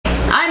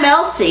I'm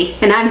Elsie.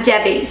 And I'm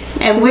Debbie.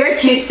 And we're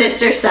two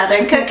sisters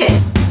Southern cooking.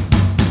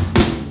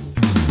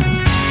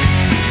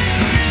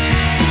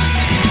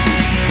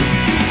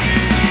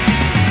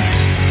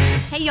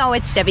 Hey y'all,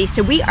 it's Debbie.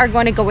 So we are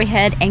going to go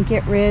ahead and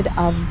get rid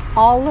of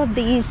all of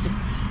these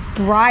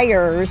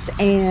briars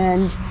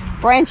and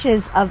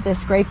branches of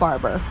this grape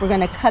arbor. We're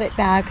going to cut it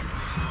back.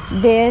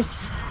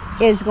 This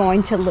is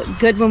going to look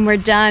good when we're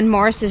done.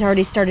 Morris has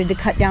already started to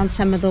cut down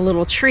some of the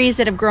little trees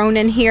that have grown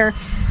in here.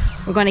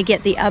 We're going to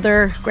get the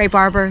other grape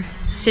arbor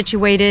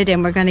situated,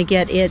 and we're going to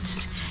get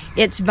its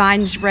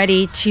vines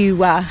ready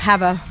to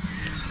have a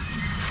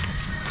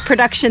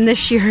production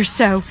this year,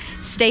 so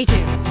stay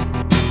tuned.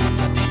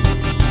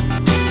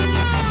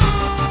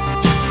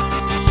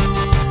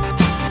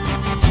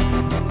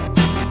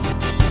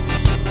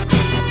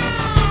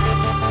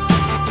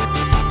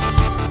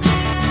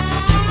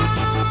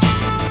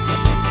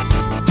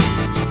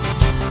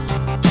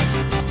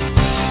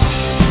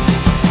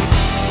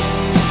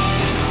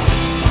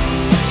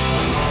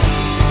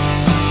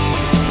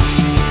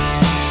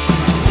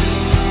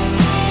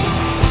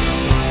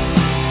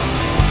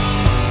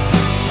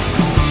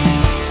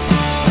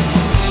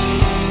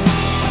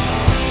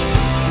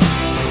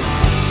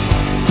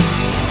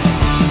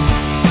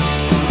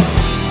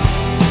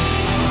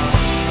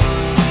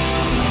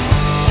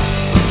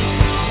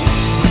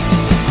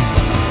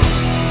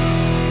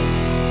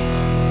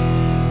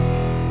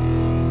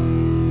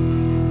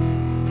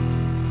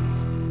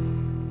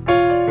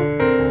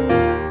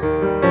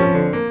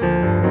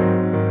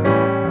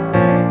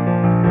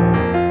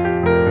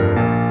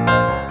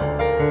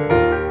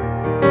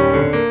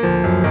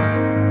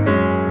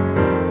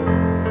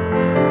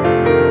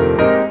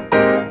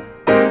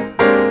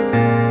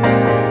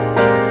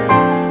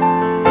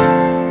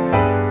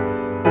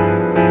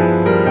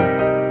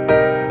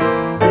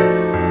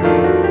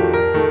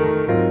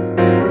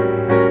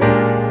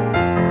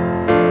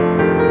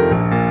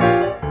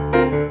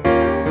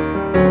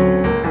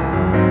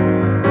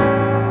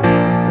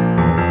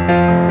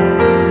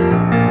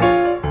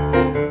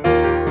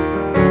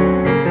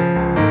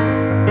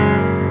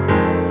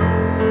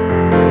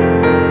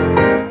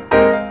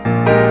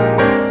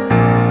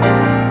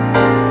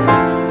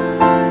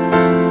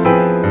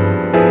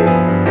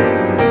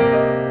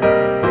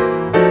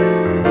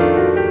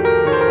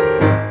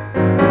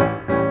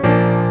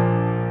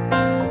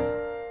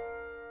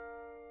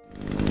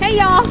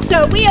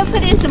 So we have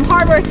put in some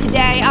hardware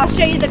today. I'll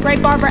show you the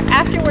grape arbor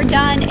after we're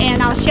done,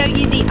 and I'll show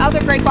you the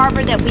other grape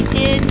arbor that we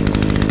did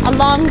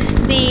along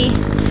the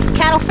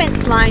cattle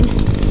fence line.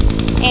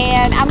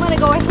 And I'm going to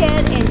go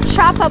ahead and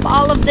chop up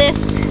all of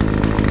this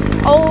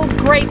old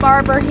grape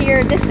arbor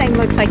here. This thing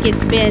looks like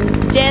it's been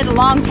dead a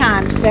long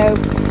time, so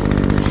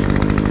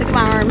look at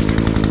my arms.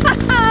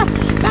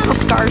 Battle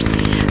scars.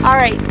 All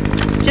right,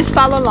 just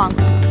follow along.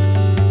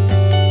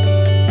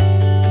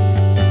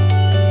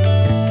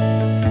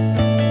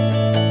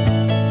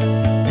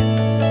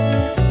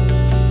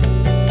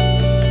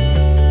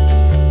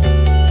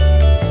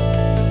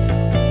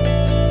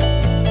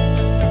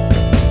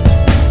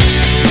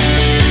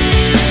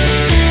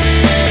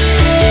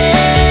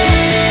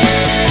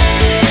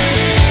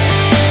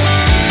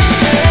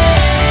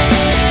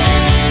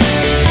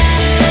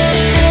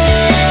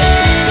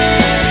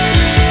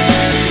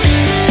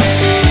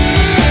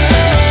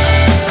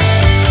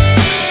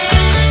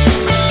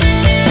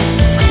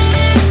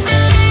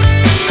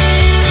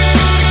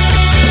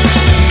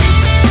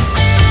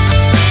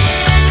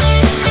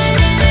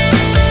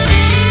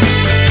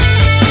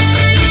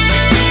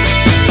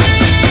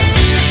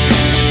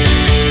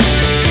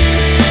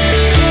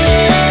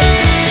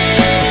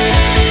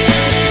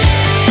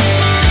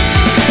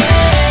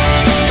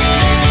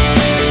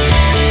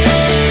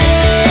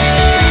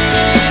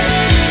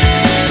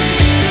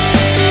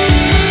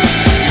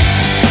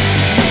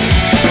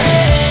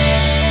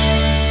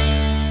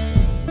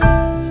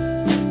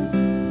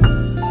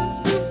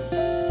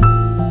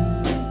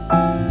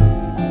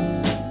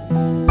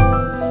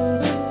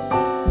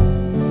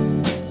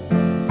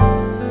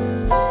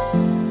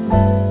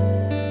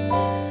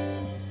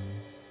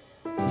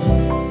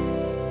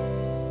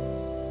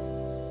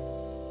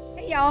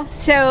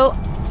 So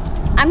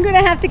I'm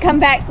gonna have to come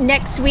back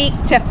next week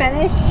to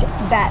finish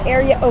that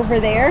area over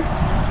there,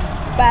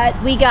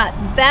 but we got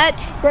that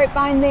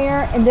grapevine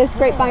there and this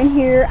grapevine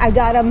here. I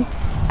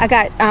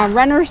got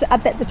runners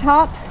up at the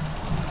top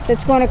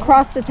that's going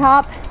across the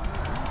top,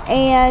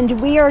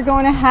 and we are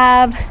going to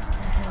have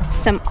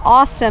some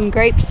awesome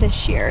grapes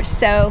this year.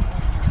 So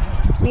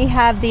we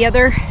have the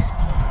other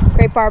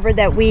grape arbor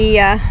that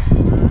we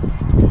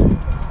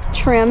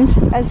trimmed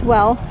as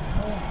well.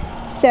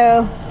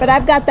 So, but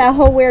I've got that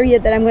whole area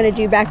that I'm going to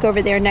do back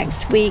over there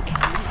next week.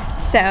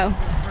 So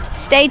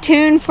stay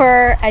tuned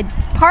for a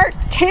part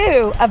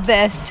 2 of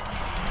this.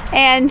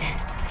 And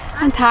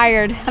I'm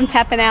tired. I'm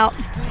tapping out.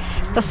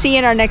 We'll see you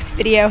in our next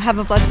video. Have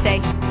a blessed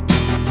day.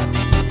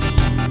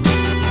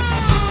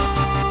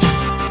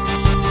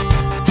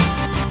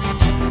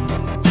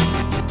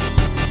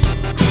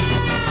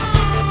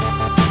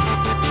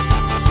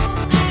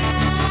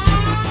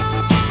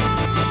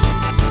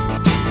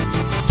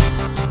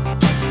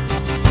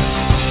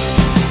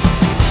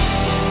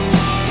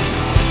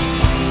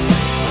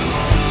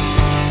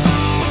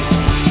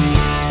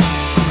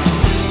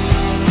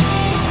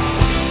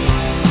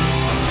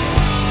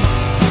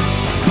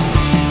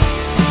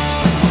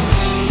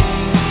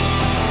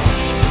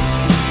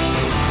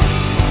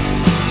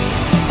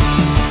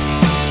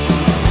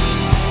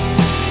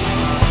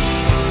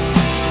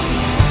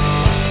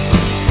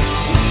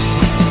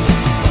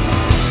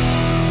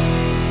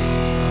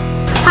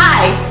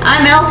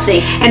 I'm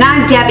Elsie. And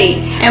I'm Debbie.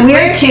 And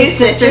we're two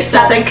sisters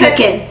Southern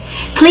Cooking.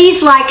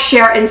 Please like,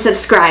 share, and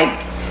subscribe.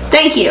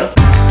 Thank you.